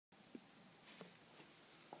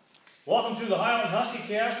Welcome to the Highland Husky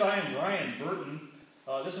Cast. I am Brian Burton.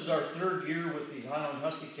 This is our third year with the Highland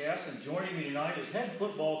Husky Cast, and joining me tonight is head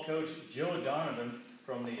football coach Joe Donovan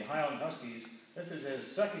from the Highland Huskies. This is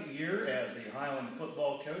his second year as the Highland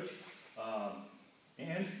football coach,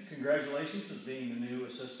 and congratulations as being the new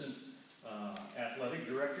assistant athletic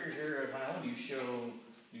director here at Highland.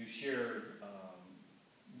 You share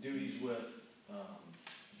duties with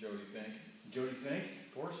Jody Fink,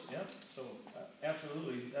 of course. Yep. So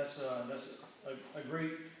absolutely, that's a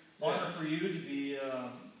great honor for you to be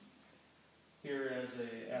here as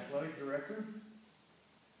a athletic director.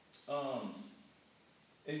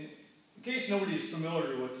 In case nobody's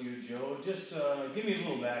familiar with you, Joe, just give me a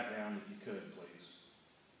little background if you could, please.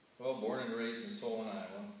 Well, born and raised in Solon,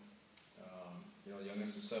 Iowa.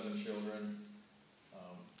 Youngest of 7 children.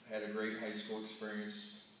 Had a great high school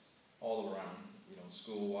experience all around.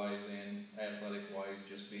 School-wise and athletic-wise,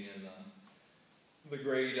 just being in the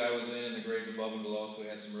grade I was in and the grades above and below. So we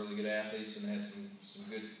had some really good athletes and had some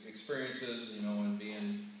good experiences. And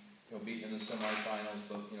being beaten in the semifinals,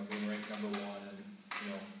 but being ranked #1 and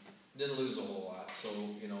didn't lose a whole lot. So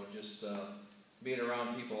just being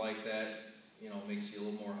around people like that makes you a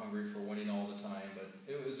little more hungry for winning all the time. But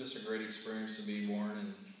it was just a great experience to be born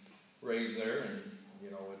and raised there, and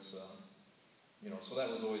it's so that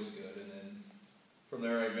was always good. And then from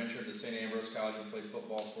there, I ventured to St. Ambrose College and played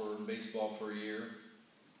baseball for a year,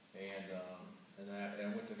 and I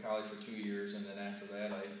went to college for 2 years. And then after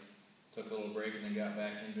that, I took a little break and then got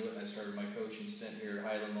back into it. And I started my coaching stint here at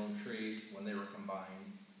Highland Lone Tree when they were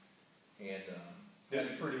combined, and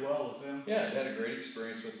did pretty well with them. Yeah, I had a great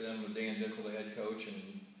experience with them. With Dan Dickel, the head coach,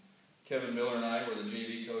 and Kevin Miller and I were the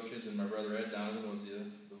JV coaches, and my brother Ed Donovan was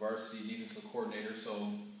the varsity defensive coordinator.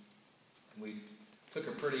 So we took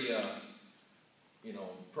a pretty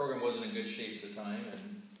program wasn't in good shape at the time,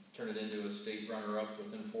 and turned it into a state runner-up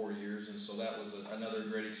within 4 years. And so that was another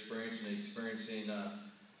great experience, and experiencing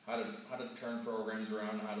how to turn programs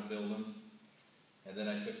around and how to build them. And then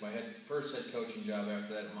I took my first head coaching job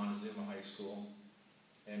after that at Montezuma High School,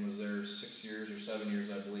 and was there 6 years or 7 years,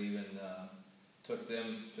 I believe, and took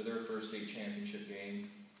them to their first state championship game.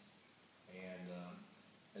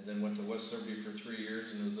 And then went to West Liberty for 3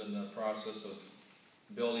 years, and was in the process of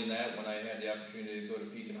building that when I had the opportunity to go to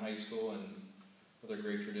Pekin High School, and with a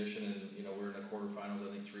great tradition. And we're in the quarterfinals,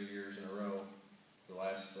 I think, 3 years in a row. The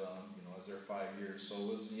last I was there 5 years. So it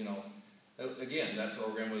was again, that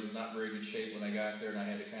program was not very good shape when I got there, and I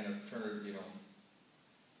had to kind of turn it.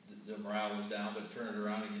 The morale was down, but turn it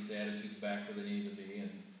around and get the attitudes back where they needed to be.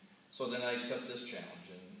 And so then I accepted this challenge,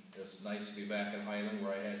 and it's nice to be back in Highland,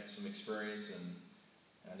 where I had some experience and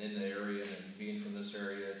in the area, and being from this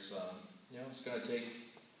area, it's it's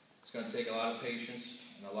going to take a lot of patience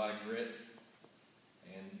and a lot of grit,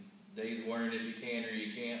 and days wondering if you can or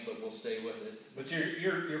you can't, but we'll stay with it. But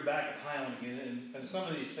you're back at Highland again, and some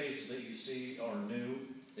of these faces that you see are new.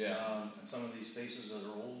 Yeah. And some of these faces that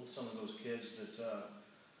are old. Some of those kids that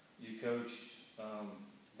you coach,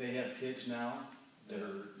 they have kids now that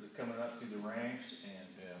are coming up through the ranks, and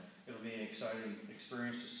it'll be an exciting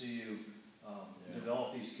experience to see you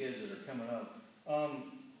develop these kids that are coming up.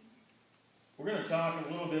 We're going to talk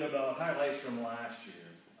a little bit about highlights from last year.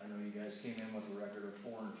 I know you guys came in with a record of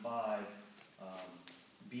 4-5,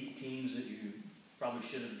 beat teams that you probably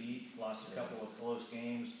should have beat, lost a couple of close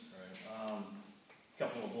games, a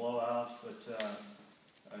couple of blowouts, but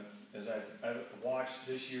as I've watched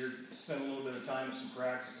this year, spent a little bit of time at some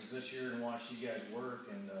practices this year and watched you guys work,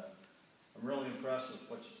 and I'm really impressed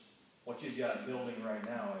with what you've got building right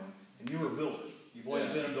now. And you were building. You've always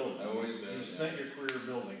been a builder. I've always been. You've spent your career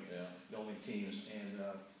building teams. And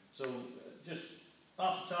so just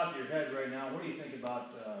off the top of your head right now, what do you think about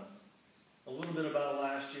a little bit about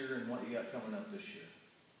last year and what you got coming up this year?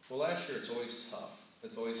 Well, last year it's always tough.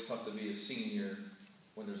 It's always tough to be a senior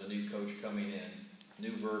when there's a new coach coming in,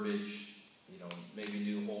 new verbiage, maybe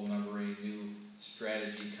new whole numbering, new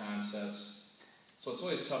strategy concepts. So it's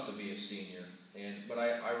always tough to be a senior. But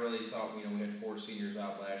I really thought we had 4 seniors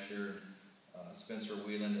out last year. Spencer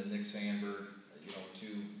Wheeland and Nick Sandberg, 2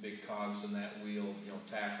 big cogs in that wheel,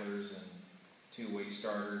 tacklers, and 2 weight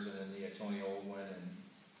starters, and then Tony Oldwin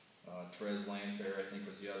and Therese Landfair, I think,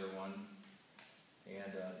 was the other one.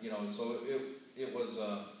 And so it was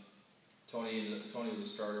Tony was a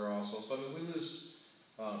starter also. So we lose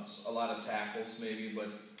a lot of tackles maybe, but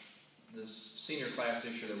this senior class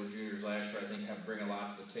this year that were juniors last year, I think, bring a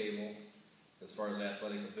lot to the table as far as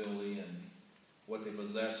athletic ability and what they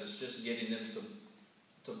possess. It's just getting them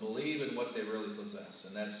to believe in what they really possess,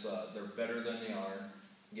 and that's they're better than they are.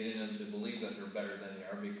 Getting them to believe that they're better than they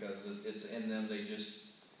are, because it's in them. They just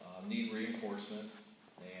need reinforcement,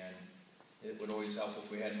 and it would always help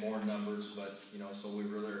if we had more numbers, but, you know, so we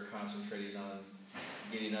really are concentrating on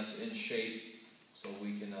getting us in shape so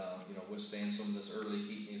we can, you know, withstand some of this early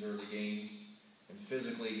heat in these early games, and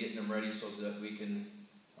physically getting them ready so that we can,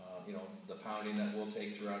 you know, the pounding that we'll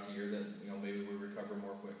take throughout the year, that, you know, maybe we recover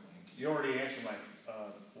more quickly. You already answered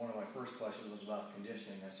one of my first questions was about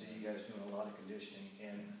conditioning. I see you guys doing a lot of conditioning,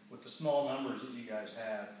 and with the small numbers that you guys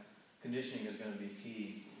have, conditioning is going to be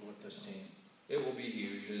key with this team. It will be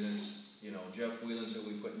huge, and it's, you know, Jeff Whelan's who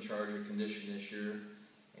we put in charge of conditioning this year,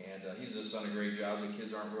 and he's just done a great job. The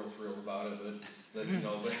kids aren't real thrilled about it, but you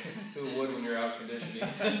know, but who would when you're out conditioning?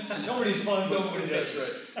 Nobody's fun. Nobody's, that's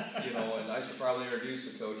right. You know, and I should probably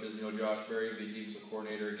introduce the coaches. You know, Josh Berry, he's the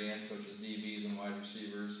coordinator again, coaches DBs and wide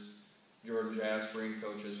receivers. Jordan Jaspering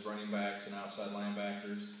coaches running backs and outside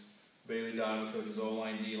linebackers. Bailey Donovan coaches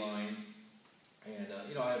O-line, D-line. And,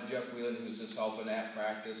 you know, I have Jeff Whelan who's just helping at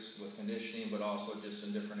practice with conditioning, but also just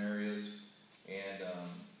in different areas. And,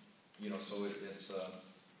 you know, so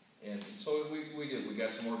and so we do. We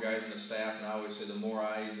got some more guys in the staff, and I always say the more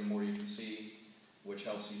eyes, the more you can see, which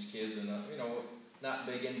helps these kids. And, you know, not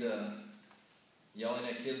big into yelling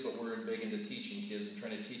at kids, but we're big into teaching kids and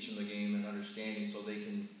trying to teach them the game and understanding so they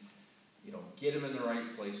can, you know, get them in the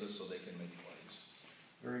right places so they can make plays.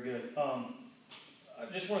 Very good.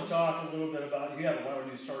 I just want to talk a little bit about, you have a lot of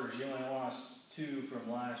new starters. You only lost 2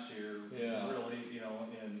 from last year, Yeah. really, you know,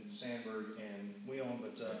 in Sandberg and Whelan,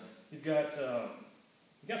 but you've got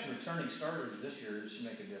some returning starters this year that should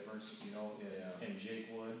make a difference, you know, in Jake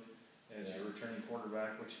Wood as your returning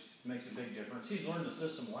quarterback, which makes a big difference. He's learned the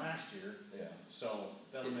system last year, so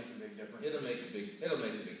that'll make a big difference. It'll make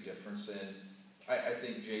a big difference, and I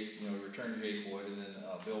think Jake, you know, we returned Jake Wood, and then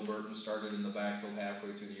Bill Burton started in the backfield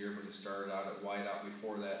halfway through the year, but he started out at wideout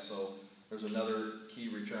before that, so there's another key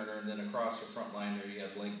returner. And then across the front line there, you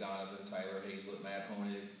have Blake Donovan, Tyler Hazlett, Matt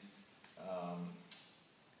Honig,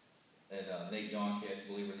 and Nate Yonke, I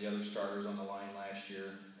believe, were the other starters on the line last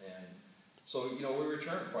year. And so, you know, we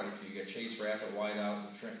returned quite a few. You got Chase Rapp at wideout,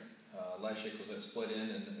 and Trent Leshik was at split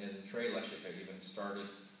end, and Trey Leshik had even started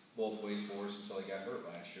both ways for us until he got hurt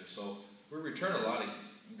last year. So we returned a lot of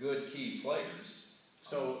good key players.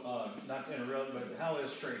 So, not to interrupt, but how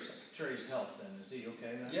is Trey's health then? Is he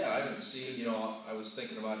okay then? Yeah, I haven't seen, you know, I was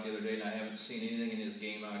thinking about it the other day, and I haven't seen anything in his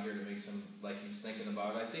game out here to make him like he's thinking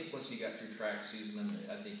about it. I think once he got through track season,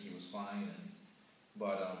 I think he was fine.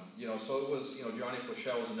 But, you know, so it was, you know, Johnny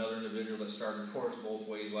Pochelle was another individual that started for us both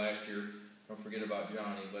ways last year. Don't forget about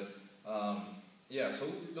Johnny. But, yeah, so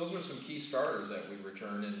those are some key starters that we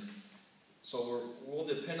returned. And so we'll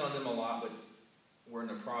depend on them a lot, but we're in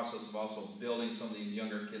the process of also building some of these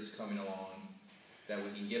younger kids coming along, that we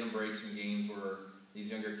can get them breaks in games where these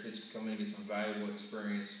younger kids can come in and get some valuable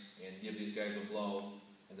experience and give these guys a blow,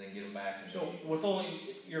 and then get them back. So with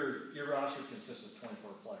only your roster consists of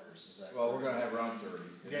 24 players, is that? Well, we're going to have around 30.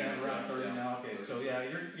 You're going to have around 30 now. Okay, 30. so yeah,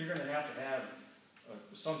 you're going to have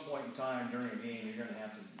some point in time during a game, you're going to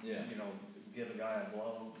have to, you know, give a guy a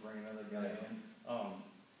blow, bring another guy in.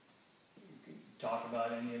 Talk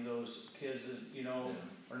about any of those kids that, you know,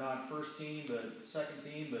 are not first team, but second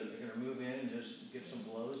team, but they're going to move in and just give some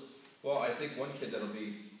blows. Well, I think one kid that'll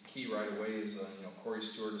be key right away is, you know, Corey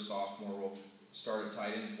Stewart, a sophomore, will start at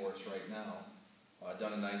tight end for us right now.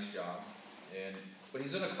 Done a nice job. But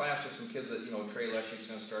he's in a class with some kids that, you know, Trey Leshik's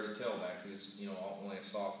going to start at tailback, who's, you know, only a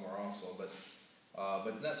sophomore also.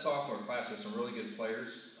 But in that sophomore class, there's some really good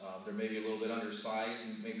players. They're maybe a little bit undersized,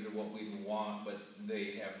 maybe to what we want, but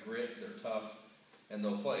they have grit, they're tough, and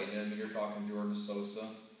they'll play. And you're talking Jordan Sosa,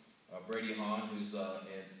 Brady Hahn, who's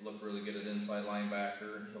looked really good at inside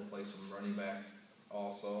linebacker. He'll play some running back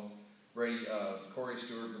also. Corey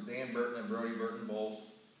Stewart, Dan Burton and Brody Burton both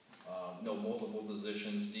know multiple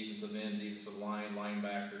positions: defensive end, defensive line,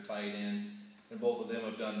 linebacker, tight end, and both of them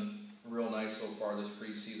have done real nice so far this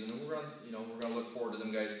preseason. And we're gonna look forward to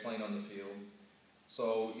them guys playing on the field.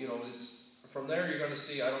 So, you know, it's from there you're going to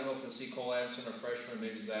see. I don't know if you'll see Cole Addison, a freshman,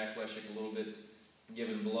 maybe Zach Leshik a little bit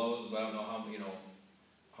giving blows, but I don't know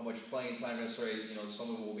how much playing time necessarily. You know,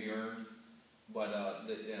 some of it will be earned. But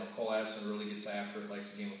Cole Addison really gets after it,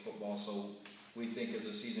 likes the game of football. So we think as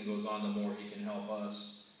the season goes on, the more he can help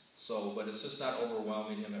us. So, but it's just not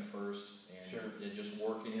overwhelming him at first, and just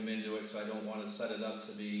working him into it, because I don't want to set it up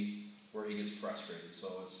to be where he gets frustrated. So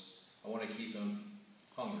I want to keep him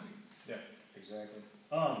hungry. Yeah, exactly.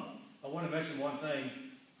 I want to mention one thing.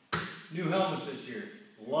 New helmets this year.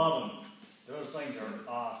 Love them. Those things are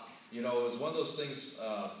awesome. You know, it was one of those things.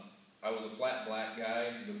 I was a flat black guy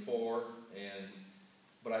before,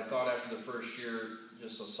 but I thought after the first year,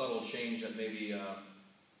 just a subtle change that maybe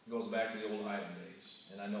goes back to the old Highland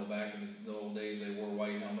days. And I know back in the old days they wore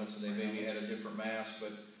white helmets and they maybe had a different mask,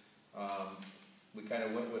 but we kind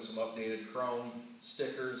of went with some updated chrome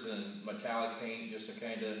stickers and metallic paint just to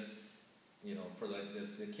kind of, you know, for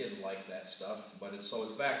the kids like that stuff. But so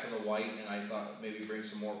it's back to the white, and I thought maybe bring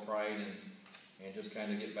some more pride and just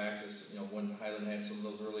kind of get back to, you know, when Highland had some of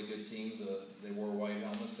those really good teams, they wore white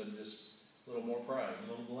helmets, and just a little more pride. A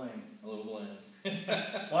little blame. A little blame.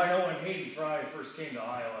 Well, I know when Hayden Fry first came to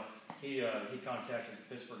Iowa, he contacted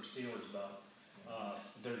the Pittsburgh Steelers about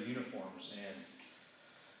their uniforms, and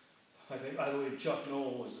I believe Chuck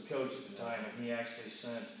Noll was the coach at the time, and he actually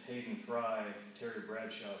sent Hayden Fry Terry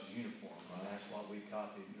Bradshaw's uniform, and that's what we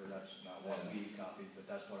copied, or that's not what we copied, but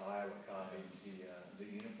that's what Iowa copied the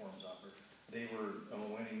uniforms off. They were a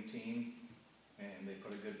winning team, and they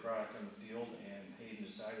put a good product on the field, and Hayden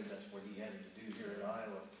decided that's what he had to do here at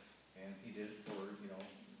Iowa, and he did it for, you know,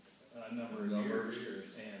 a number of years,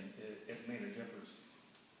 and it made a difference.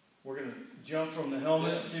 We're going to jump from the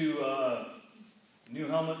helmet to new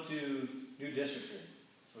helmet to new district here.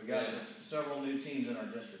 So we got several new teams in our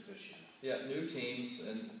district this year. Yeah, new teams,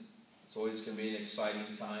 and it's always going to be an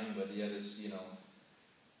exciting time, but yet it's, you know,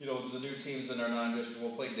 the new teams in our non-district,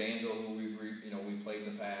 we'll play Danville, who we played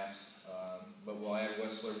in the past, but we'll add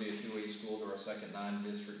Whistler, be a two-way school, to our second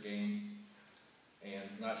non-district game. And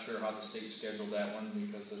not sure how the state scheduled that one,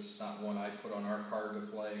 because it's not one I put on our card to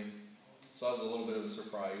play. So that was a little bit of a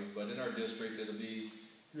surprise. But in our district,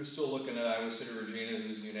 you're still looking at Iowa City, Regina,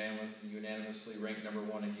 who's unanimously ranked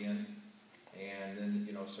 #1 again. And then,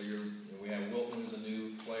 so we have Wilton, who's a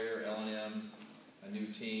new player, L&M, a new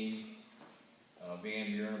team.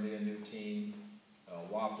 Van Buren will be a new team.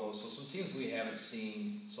 Waplo. So some teams we haven't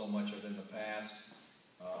seen so much of in the past,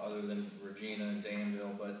 other than Regina and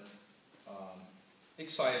Danville. But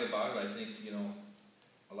excited about it. I think,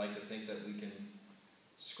 I like to think that we can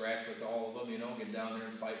scratch with all of them, get down there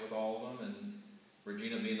and fight with all of them. And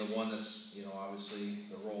Regina being the one that's, obviously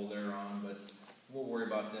the role they're on, but we'll worry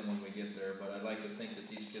about them when we get there. But I'd like to think that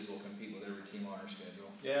these kids will compete with every team on our schedule.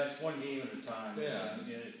 Yeah, it's one game at a time. Yeah.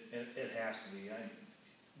 It has to be.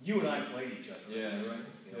 You and I played each other. Yeah, right.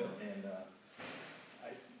 And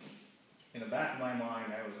in the back of my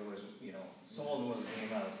mind, I was always, Sullivan was the game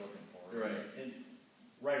I was looking for. Right. And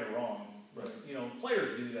right or wrong. But,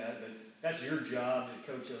 players do that, but that's your job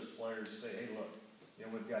to coach those players to say, hey, look,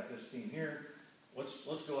 we've got this team here. Let's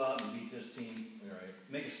go out and beat this team. Right.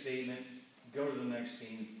 Make a statement. Go to the next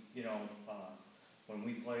team. When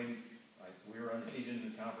we played, we were undefeated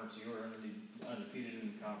in the conference. You were undefeated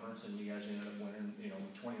in the conference, and you guys ended up winning,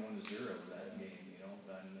 21-0 that game.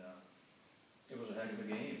 And it was a heck of a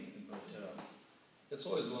game. But it's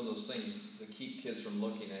always one of those things that keep kids from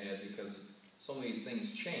looking ahead, because so many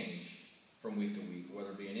things change from week to week,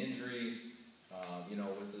 whether it be an injury,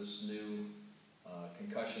 with this new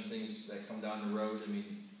concussion things that come down the road. I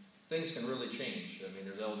mean, things can really change. I mean,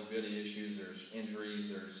 there's eligibility issues, there's injuries,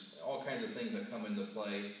 there's all kinds of things that come into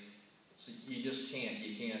play. So you just can't,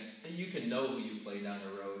 you can know who you play down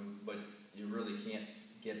the road, but you really can't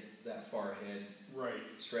get that far ahead. Right.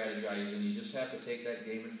 Strategizing. You just have to take that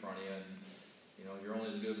game in front of you, and you're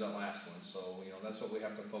only as good as that last one. So that's what we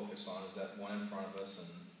have to focus on, is that one in front of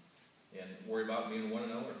us, and worry about being 1-0 every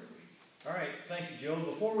week. All right, thank you, Joe.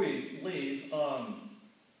 Before we leave,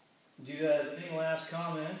 do you have any last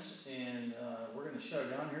comments? And we're going to shut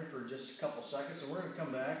it down here for just a couple seconds, and we're going to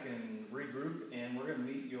come back and regroup, and we're going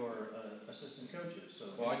to meet your assistant coaches. So,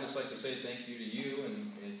 well, I'd just like to say thank you to you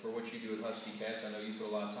and for what you do at Husky Cast. I know you put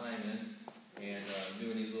a lot of time in, and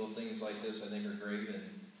doing these little things like this, I think, are great. And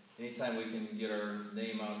anytime we can get our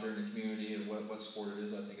name out there in the community and what sport it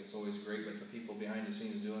is, I think it's always great. But the people behind the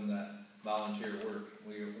scenes doing that volunteer work,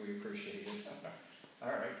 we appreciate it. All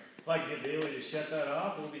right. If I can get Bailey to shut that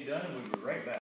off, we'll be done, and we'll be right back.